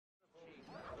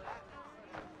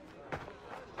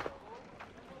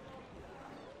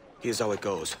Here's how it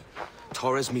goes.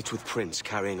 Torres meets with Prince,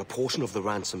 carrying a portion of the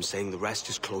ransom, saying the rest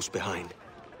is close behind.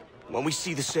 When we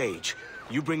see the Sage,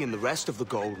 you bring in the rest of the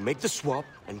gold, make the swap,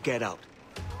 and get out.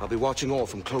 I'll be watching all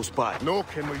from close by. No,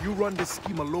 Kenway, you run this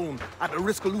scheme alone, at the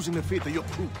risk of losing the faith of your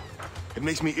crew. It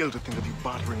makes me ill to think of you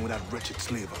bartering with that wretched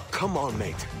slaver. Come on,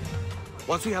 mate.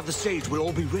 Once we have the Sage, we'll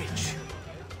all be rich.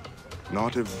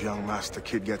 Not if young Master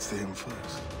Kid gets to him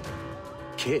first.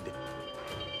 Kid?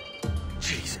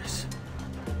 Jesus.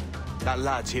 That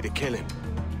lad's here to kill him.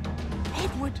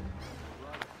 Edward!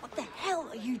 What the hell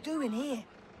are you doing here?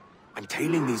 I'm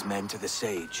tailing these men to the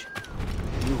Sage.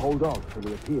 You hold out for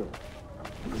the appeal.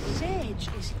 The Sage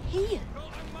is here!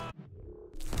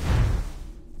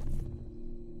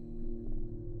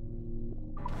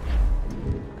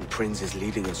 And Prince is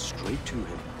leading us straight to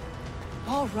him.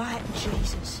 All right,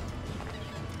 Jesus.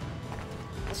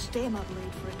 I'll stay my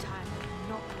blade for a time,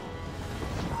 not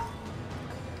long.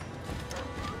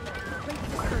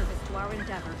 Great service to our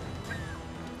endeavor.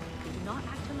 They do not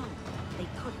act alone. They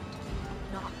couldn't.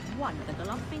 Not one of the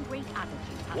galumphing great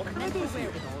attitudes has the mental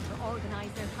wherewithal to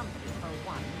organize their company for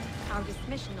one. Our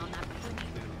dismission on that point.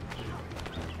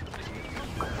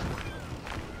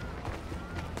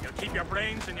 You'll keep your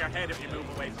brains in your head if you move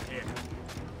away from here.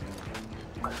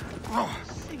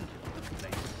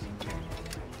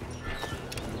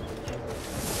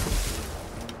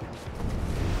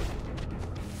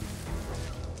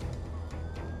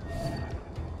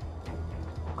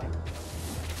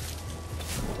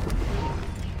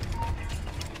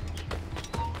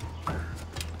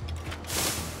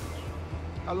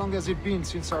 How long has it been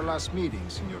since our last meeting,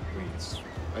 Senor Prince?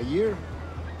 A year?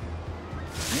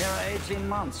 Near 18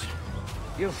 months.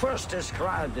 You first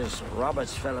described this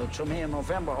Roberts fellow to me in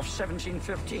November of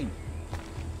 1715.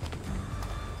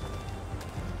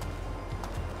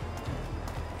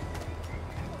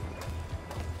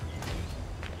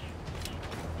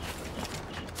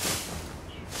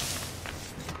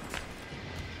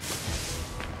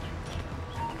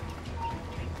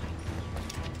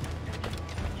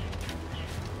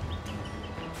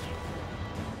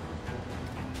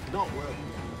 Not well.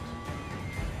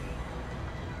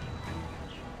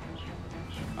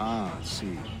 Ah, I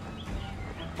see.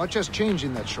 Much has changed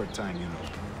in that short time, you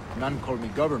know. None call me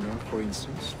governor, for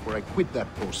instance, for I quit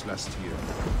that post last year.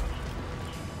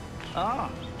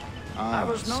 I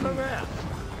was not see. aware.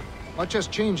 Much has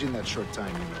changed in that short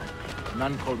time, you know.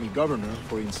 None call me governor,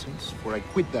 for instance, for I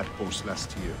quit that post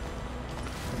last year.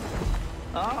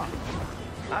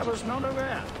 I was not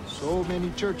aware. So many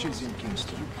churches in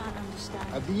Kingston. You can't understand.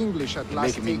 Have the English at You're last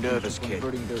making me taken nervous, to kid.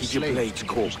 converting their Keep your slaves blades to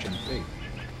cool. Christian faith?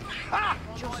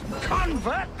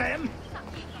 Convert them?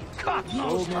 God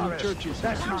knows, So many Torres. churches.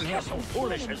 There's none here so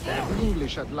foolish as them. The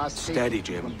English at last Steady, taken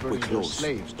to Jim. converting We're their close.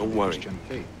 slaves to Don't the worry. Christian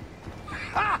faith.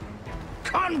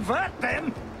 Convert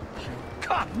them?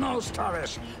 God knows,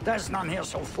 Torres. There's none here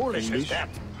so foolish as English? that.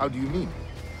 How do you mean?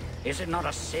 Is it not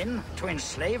a sin to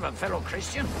enslave a fellow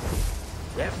Christian?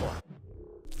 Therefore,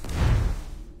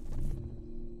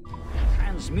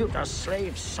 transmute a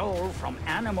slave's soul from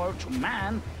animal to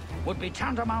man would be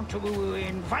tantamount to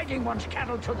inviting one's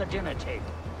cattle to the dinner table.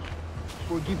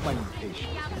 Forgive my impatience,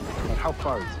 but how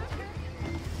far is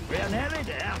it? We're nearly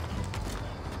there.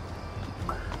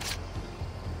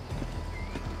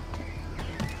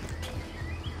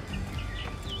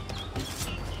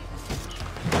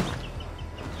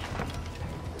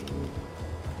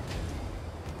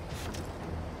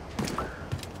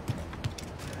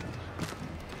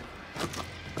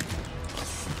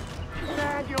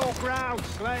 Stand your ground,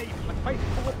 slave, and face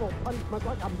corporal punishment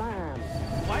like a man.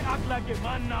 Why act like a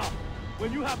man now,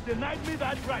 when you have denied me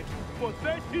that right for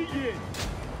 30 years?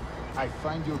 I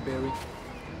find your bearing.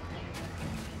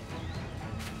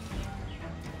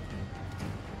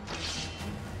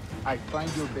 I find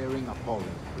your bearing appalling,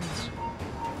 Prince.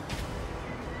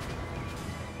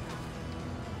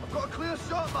 I've got a clear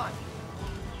shot, man.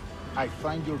 I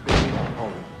find your bearing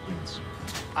appalling, Prince.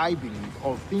 I believe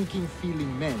all thinking,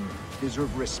 feeling men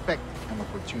deserve respect and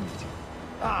opportunity.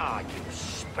 You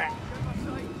spat.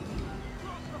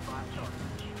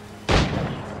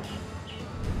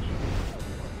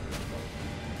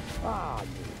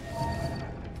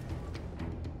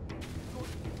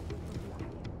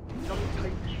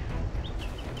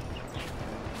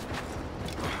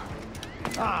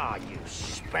 You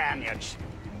Spaniards.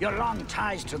 Your long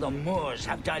ties to the Moors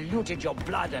have diluted your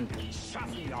blood and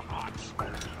softened your hearts.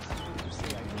 You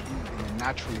say I believe in the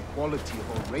natural equality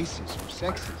of all races or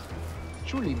sexes.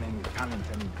 Surely men with talent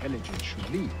and intelligence should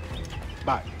lead.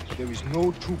 But there is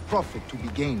no true profit to be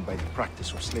gained by the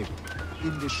practice of slavery.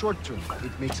 In the short term,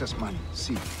 it makes us money,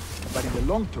 see. But in the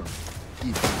long term,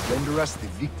 it will render us the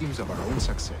victims of our own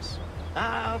success.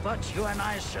 Ah, but you and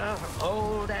I, sir,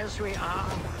 old as we are,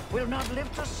 will not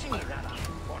live to see that,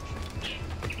 unfortunately.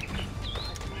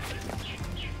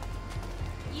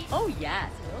 Oh, yes,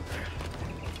 Will.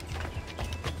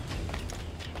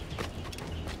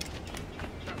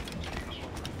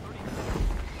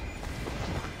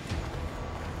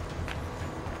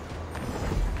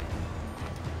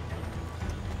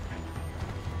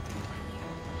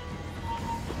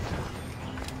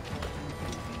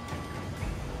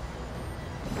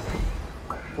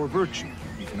 For virtue,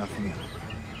 if nothing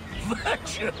else.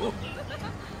 Virtue?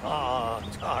 Oh,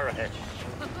 Torres.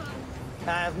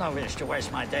 I have no wish to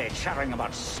waste my day chattering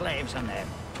about slaves and their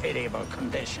pitiable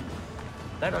condition.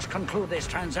 Let us conclude this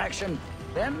transaction,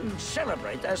 then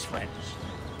celebrate as friends.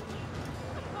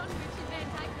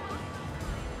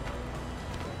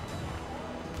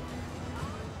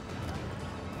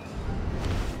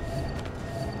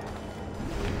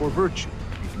 For virtue,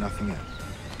 if nothing else.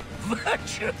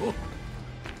 Virtue?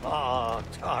 Oh,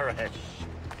 Torres.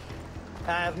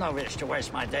 I have no wish to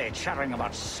waste my day chattering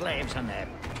about slaves and their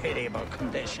pitiable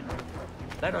condition.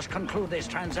 Let us conclude this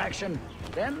transaction,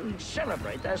 then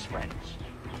celebrate as friends.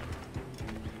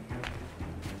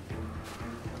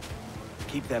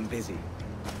 Keep them busy.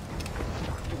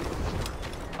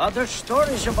 Other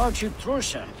stories about you, too,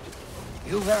 sir.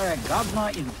 You were a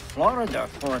governor in Florida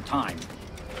for a time.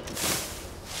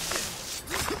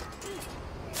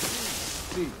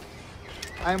 See,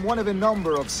 I am one of a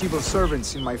number of civil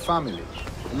servants in my family,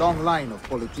 a long line of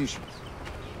politicians.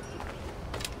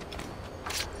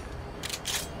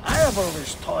 I have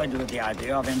always toyed with the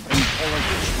idea of entering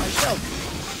politics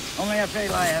myself. Only I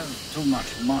feel I have too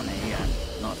much money and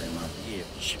not enough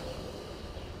years.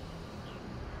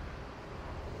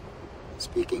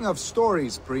 Speaking of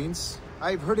stories, Prince,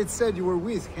 I've heard it said you were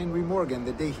with Henry Morgan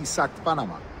the day he sacked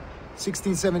Panama.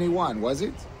 1671, was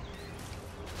it?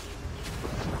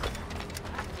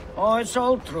 Oh, it's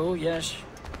all true, yes.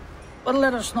 But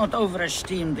let us not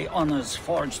overesteem the honors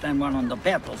forged and won on the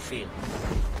battlefield.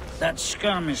 That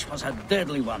skirmish was a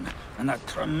deadly one, and a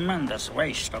tremendous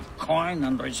waste of coin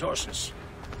and resources.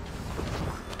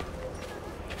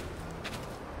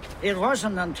 It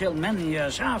wasn't until many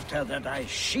years after that I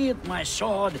sheathed my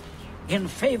sword in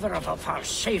favor of a far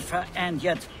safer and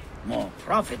yet more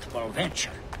profitable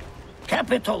venture.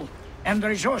 Capital and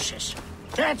resources.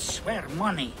 That's where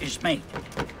money is made.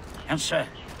 And sir,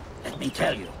 let me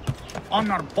tell you,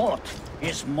 honor bought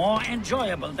is more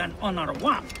enjoyable than honor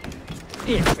won,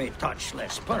 if a touch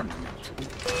less permanent.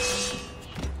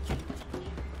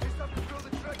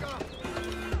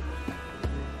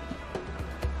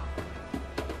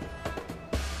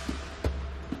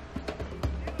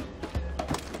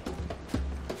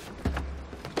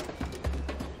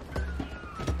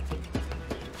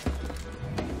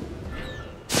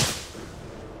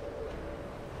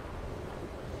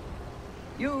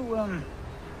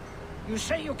 You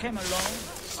say you came alone?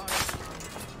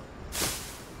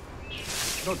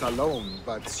 Not alone,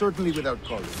 but certainly without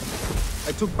colleagues.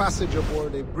 I took passage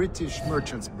aboard a British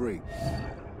merchant's brig.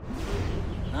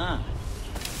 Ah.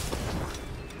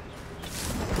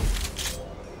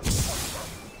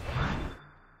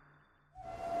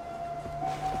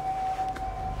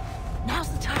 Now's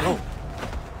the time. No.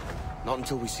 Not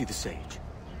until we see the sage.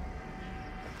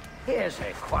 Here's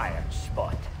a quiet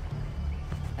spot.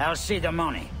 I'll see the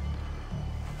money.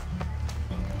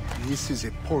 This is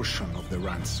a portion of the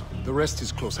ransom. The rest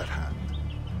is close at hand.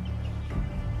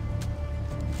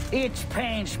 It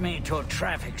pains me to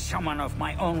traffic someone of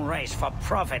my own race for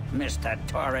profit, Mr.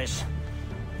 Torres.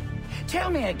 Tell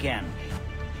me again,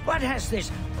 what has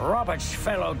this Roberts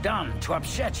fellow done to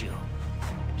upset you?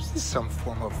 Is this some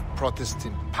form of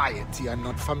Protestant piety I'm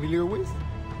not familiar with?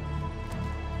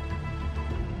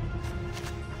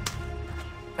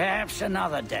 Perhaps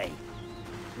another day.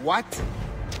 What?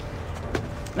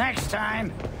 Next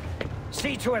time,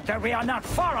 see to it that we are not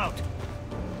followed.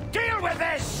 Deal with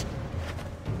this!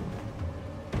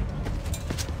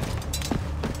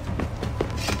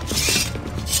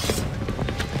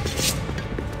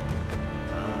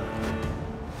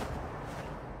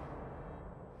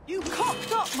 You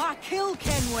cocked up my kill,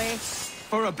 Kenway.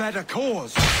 For a better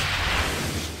cause.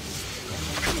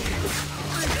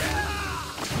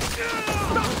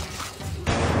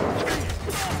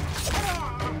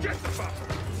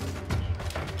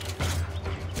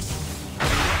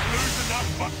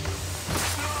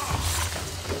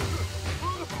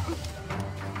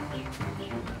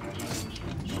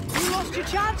 You lost your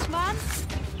chance, man.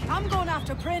 I'm going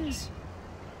after Prince.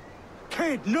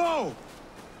 Kid, no!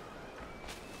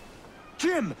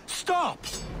 Jim, stop!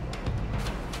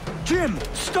 Jim,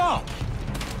 stop!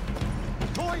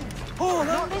 point! Oh,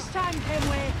 not this time,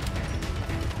 Kenway.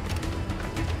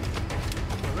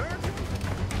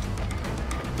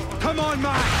 Come on,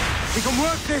 man! We can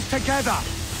work this together!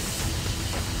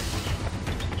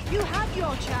 You had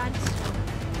your chance.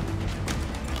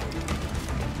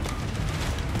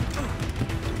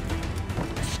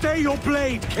 Stay your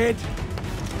blade, kid!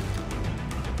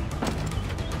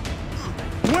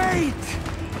 Wait!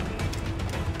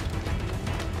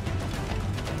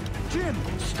 Jim,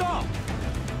 stop!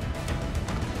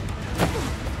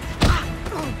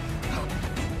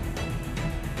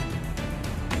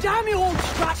 Damn you, old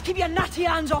Strat! Keep your natty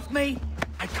hands off me!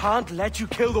 I can't let you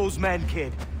kill those men,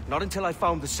 kid. Not until I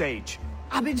found the sage.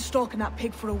 I've been stalking that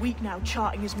pig for a week now,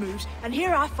 charting his moves, and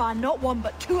here I find not one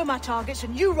but two of my targets,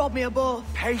 and you rob me of both.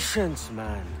 Patience,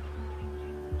 man.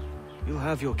 You'll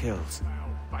have your kills.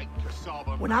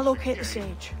 When I locate the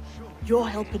sage, you're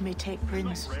helping me take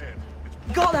Prince.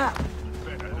 Got that?